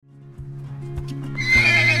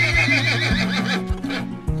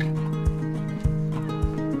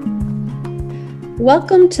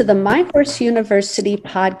Welcome to the My Horse University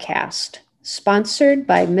podcast, sponsored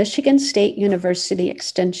by Michigan State University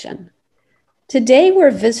Extension. Today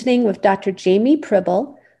we're visiting with Dr. Jamie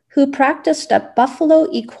Pribble, who practiced at Buffalo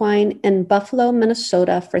Equine in Buffalo,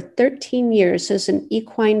 Minnesota for 13 years as an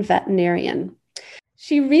equine veterinarian.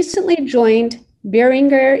 She recently joined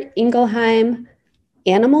Boehringer Ingelheim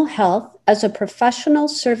Animal Health as a professional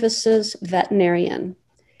services veterinarian.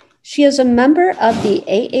 She is a member of the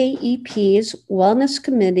AAEP's Wellness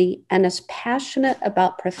Committee and is passionate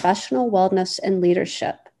about professional wellness and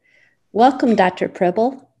leadership. Welcome, Dr.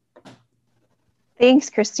 Pribble.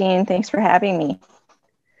 Thanks, Christine. Thanks for having me.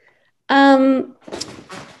 Dr.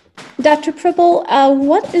 Pribble,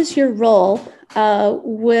 what is your role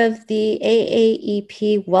with the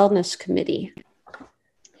AAEP Wellness Committee?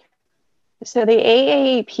 So the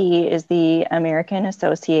AAEP is the American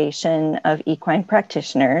Association of Equine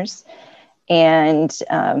Practitioners, and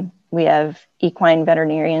we have equine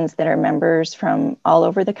veterinarians that are members from all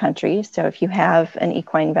over the country. So if you have an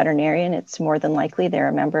equine veterinarian, it's more than likely they're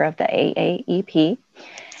a member of the AAEP.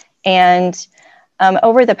 And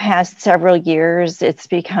over the past several years, it's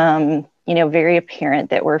become, very apparent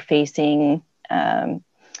that we're facing a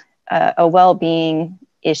well-being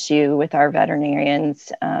issue with our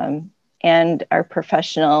veterinarians and our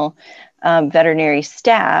professional veterinary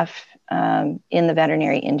staff in the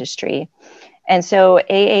veterinary industry. And so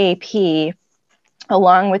AAP,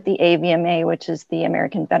 along with the AVMA, which is the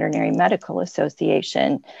American Veterinary Medical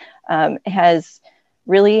Association, has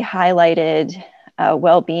really highlighted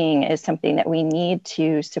well-being as something that we need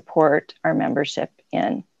to support our membership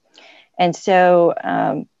in. And so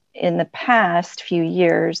in the past few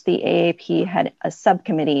years, the AAP had a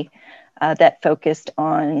subcommittee that focused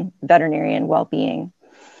on veterinarian well-being.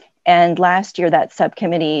 And last year, that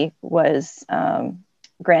subcommittee was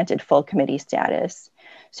granted full committee status.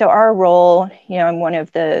 So our role, I'm one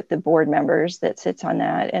of the board members that sits on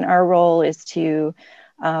that, and our role is to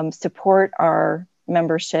support our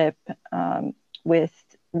membership with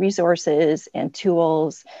resources and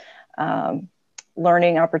tools,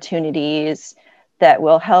 learning opportunities that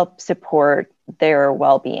will help support their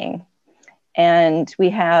well-being. And we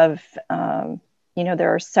have,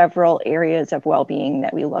 there are several areas of well-being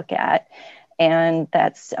that we look at, and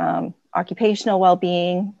that's occupational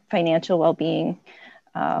well-being, financial well-being,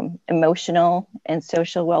 emotional and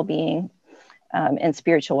social well-being, and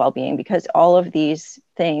spiritual well-being, because all of these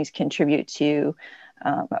things contribute to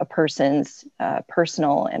a person's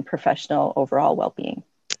personal and professional overall well-being.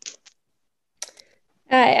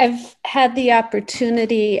 I've had the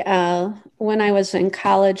opportunity when I was in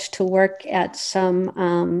college to work at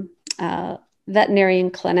some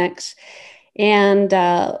veterinarian clinics. And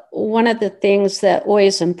one of the things that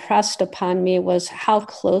always impressed upon me was how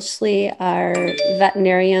closely our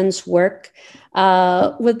veterinarians work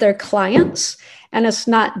with their clients. And it's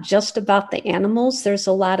not just about the animals. There's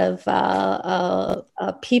a lot of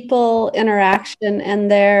people interaction in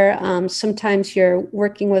there. Sometimes you're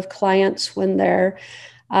working with clients when they're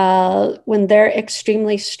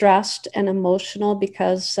extremely stressed and emotional,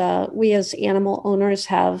 because we as animal owners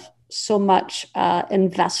have so much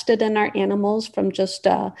invested in our animals from just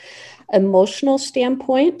emotional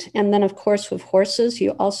standpoint. And then, of course, with horses,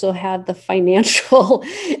 you also have the financial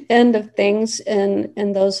end of things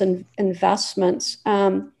in those investments.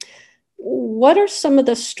 What are some of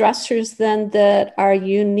the stressors then that are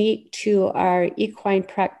unique to our equine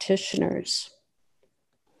practitioners?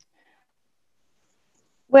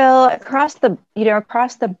 Well, across the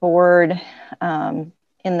board,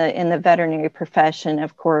 in the veterinary profession,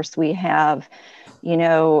 of course, we have,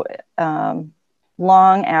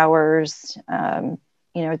 long hours.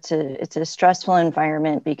 It's a stressful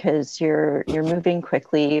environment because you're moving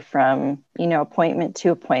quickly from, appointment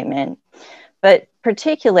to appointment. But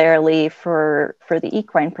particularly for the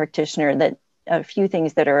equine practitioner, that a few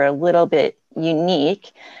things that are a little bit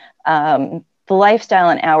unique. The lifestyle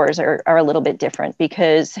and hours are a little bit different,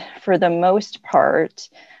 because for the most part,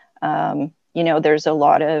 there's a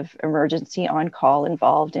lot of emergency on-call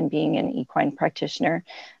involved in being an equine practitioner.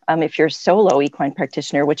 If you're a solo equine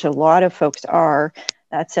practitioner, which a lot of folks are,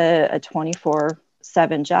 that's a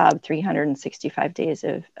 24/7 job, 365 days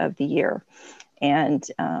of the year. And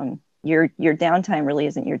your downtime really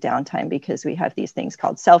isn't your downtime, because we have these things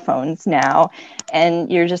called cell phones now,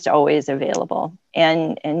 and you're just always available.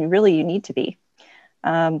 And really, you need to be.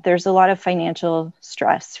 There's a lot of financial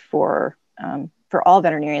stress for all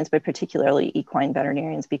veterinarians, but particularly equine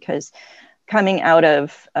veterinarians, because coming out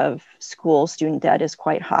of school, student debt is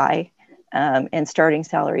quite high, and starting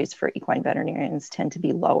salaries for equine veterinarians tend to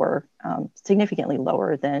be lower, significantly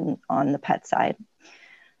lower than on the pet side.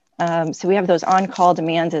 So we have those on-call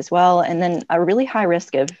demands as well, and then a really high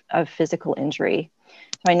risk of physical injury.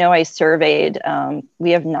 So I know I surveyed,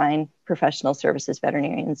 we have 9 professional services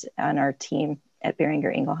veterinarians on our team at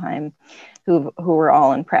Boehringer Ingelheim who were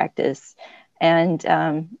all in practice. And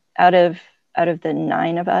out of the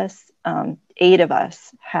 9 of us, 8 of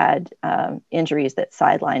us had injuries that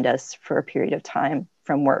sidelined us for a period of time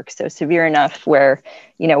from work. So severe enough where,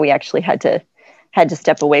 we actually had to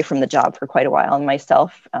step away from the job for quite a while. And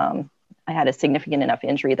myself, I had a significant enough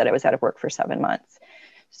injury that I was out of work for 7 months.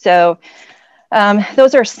 So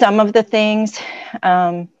those are some of the things.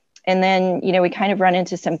 And then, we kind of run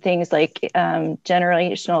into some things like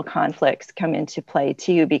generational conflicts come into play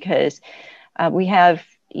too, because we have,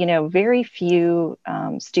 very few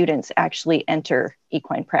students actually enter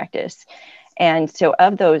equine practice. And so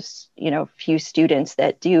of those, few students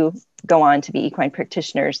that do go on to be equine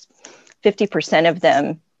practitioners, 50% of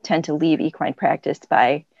them tend to leave equine practice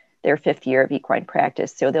by their 5th year of equine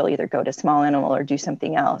practice. So they'll either go to small animal or do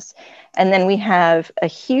something else. And then we have a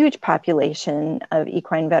huge population of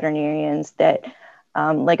equine veterinarians that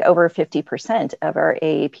like over 50% of our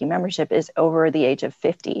AAP membership is over the age of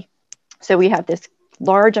 50. So we have this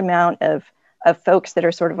large amount of folks that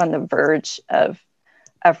are sort of on the verge of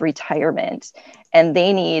retirement, and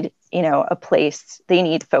they need, a place, they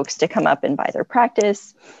need folks to come up and buy their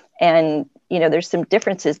practice. And, there's some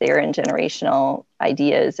differences there in generational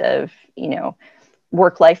ideas of,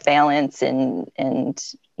 work-life balance and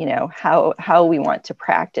how we want to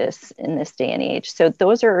practice in this day and age. So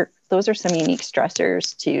those are some unique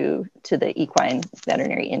stressors to the equine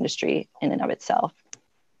veterinary industry in and of itself.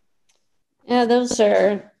 Yeah, there's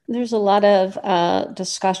a lot of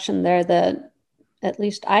discussion there that at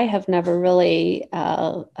least I have never really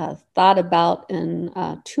thought about in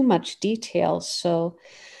too much detail. So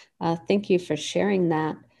thank you for sharing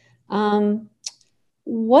that.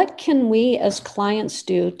 What can we as clients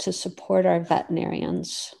do to support our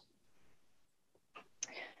veterinarians?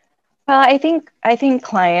 Well, I think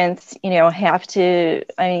clients, have to,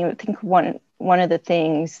 I think one of the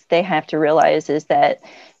things they have to realize is that,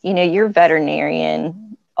 your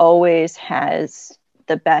veterinarian always has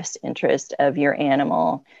the best interest of your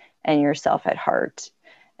animal and yourself at heart.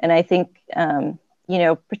 And I think,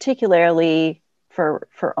 particularly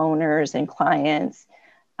for owners and clients,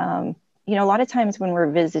 a lot of times when we're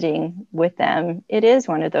visiting with them, it is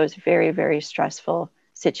one of those very, very stressful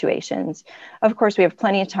situations. Of course, we have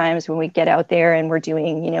plenty of times when we get out there and we're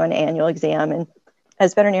doing, an annual exam. And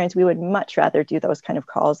as veterinarians, we would much rather do those kind of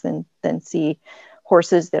calls than see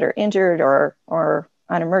horses that are injured or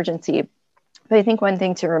on emergency. But I think one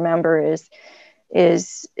thing to remember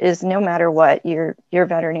is no matter what, your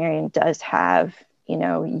veterinarian does have,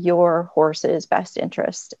 your horse's best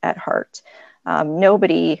interest at heart.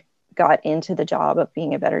 Nobody got into the job of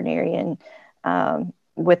being a veterinarian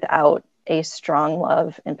without a strong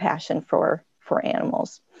love and passion for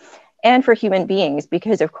animals and for human beings,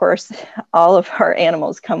 because of course all of our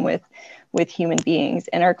animals come with human beings,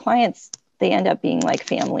 and our clients, they end up being like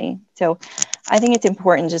family. So I think it's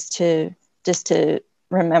important just to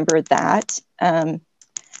remember that, and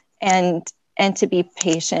to be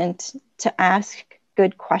patient, to ask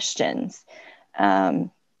good questions.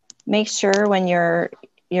 Make sure when your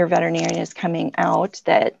veterinarian is coming out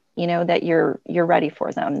that that you're ready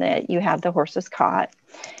for them, that you have the horses caught,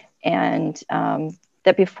 and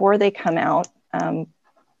that before they come out,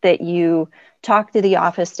 that you talk to the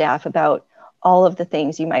office staff about all of the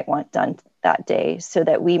things you might want done that day, so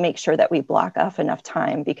that we make sure that we block off enough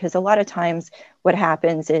time. Because a lot of times what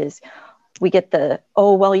happens is we get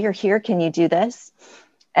oh, well, you're here, can you do this?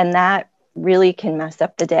 And that really can mess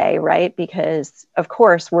up the day, right? Because of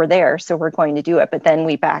course we're there, so we're going to do it, but then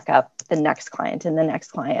we back up the next client and the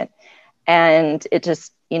next client, and it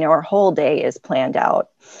just, our whole day is planned out,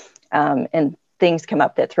 and things come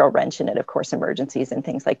up that throw a wrench in it, of course, emergencies and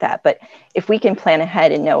things like that. But if we can plan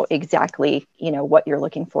ahead and know exactly, what you're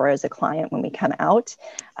looking for as a client when we come out,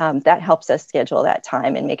 that helps us schedule that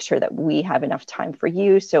time and make sure that we have enough time for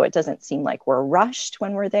you, so it doesn't seem like we're rushed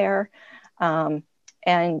when we're there.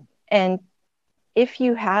 And if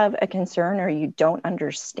you have a concern or you don't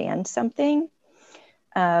understand something,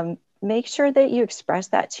 make sure that you express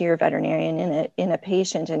that to your veterinarian in a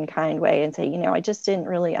patient and kind way, and say, I just didn't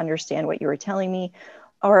really understand what you were telling me,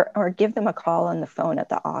 or give them a call on the phone at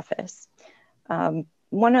the office.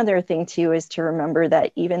 One other thing too is to remember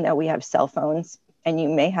that even though we have cell phones, and you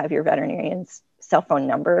may have your veterinarian's cell phone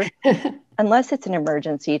number, unless it's an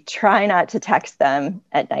emergency, try not to text them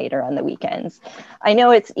at night or on the weekends. I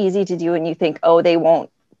know it's easy to do, and you think, oh, they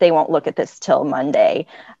won't look at this till Monday.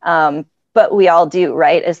 But we all do,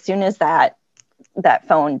 right? As soon as that that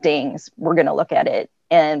phone dings, we're going to look at it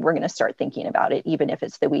and we're going to start thinking about it, even if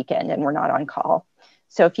it's the weekend and we're not on call.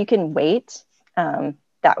 So if you can wait,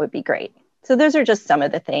 that would be great. So those are just some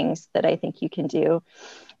of the things that I think you can do,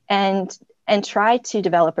 and try to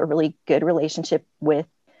develop a really good relationship with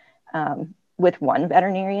one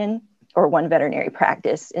veterinarian or one veterinary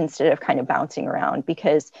practice instead of kind of bouncing around,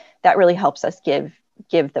 because that really helps us give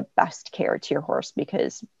the best care to your horse,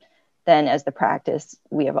 because then as the practice,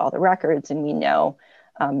 we have all the records and we know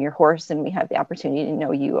your horse, and we have the opportunity to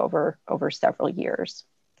know you over several years.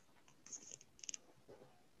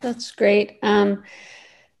 That's great.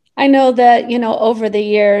 I know that, over the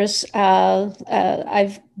years,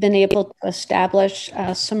 I've been able to establish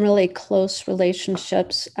some really close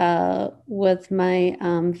relationships with my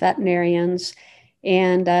veterinarians,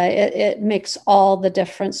 and it makes all the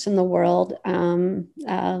difference in the world.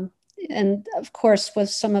 And of course, with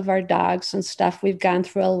some of our dogs and stuff, we've gone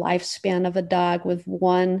through a lifespan of a dog with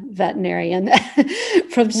one veterinarian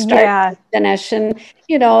from start to finish. And,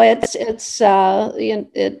 it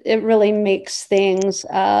really makes things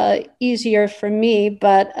easier for me.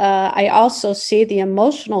 But I also see the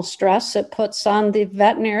emotional stress it puts on the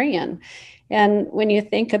veterinarian. And when you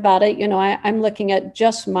think about it, I'm looking at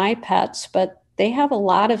just my pets, but they have a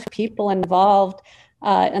lot of people involved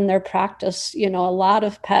in their practice, a lot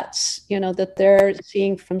of pets, that they're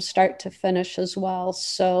seeing from start to finish as well.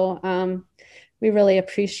 So we really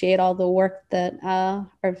appreciate all the work that our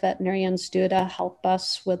veterinarians do to help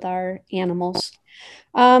us with our animals.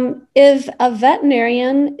 If a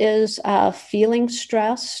veterinarian is feeling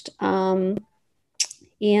stressed and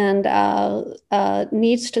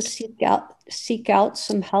needs to seek out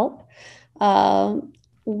some help,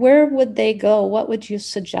 where would they go? What would you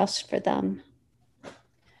suggest for them?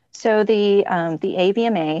 So the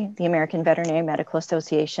AVMA, the American Veterinary Medical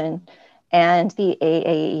Association, and the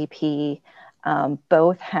AAEP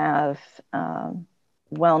both have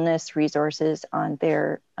wellness resources on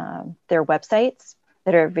their websites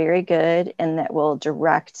that are very good and that will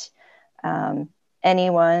direct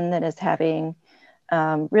anyone that is having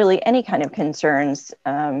really any kind of concerns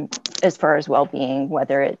as far as well-being,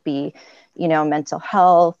 whether it be, mental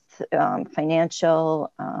health,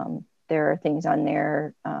 financial. There are things on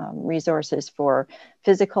there, resources for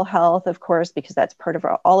physical health, of course, because that's part of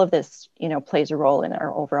all of this, plays a role in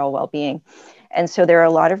our overall well-being. And so there are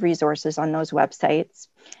a lot of resources on those websites.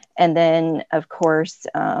 And then, of course,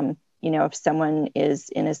 if someone is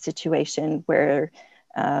in a situation where,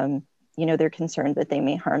 they're concerned that they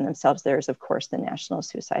may harm themselves, there's, of course, the National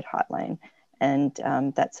Suicide Hotline. And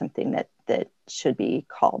that's something that should be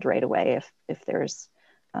called right away if there's,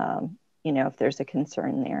 if there's a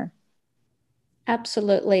concern there.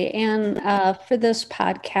 Absolutely. And for this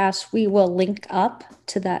podcast, we will link up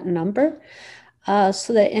to that number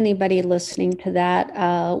so that anybody listening to that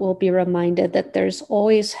will be reminded that there's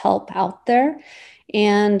always help out there.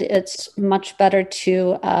 And it's much better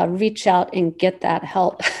to reach out and get that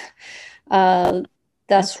help.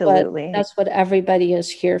 That's what everybody is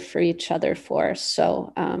here for each other for.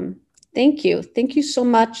 So thank you. Thank you so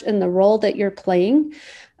much in the role that you're playing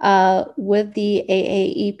with the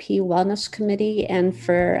AAEP Wellness Committee, and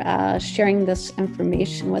for sharing this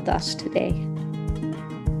information with us today.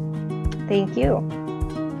 Thank you.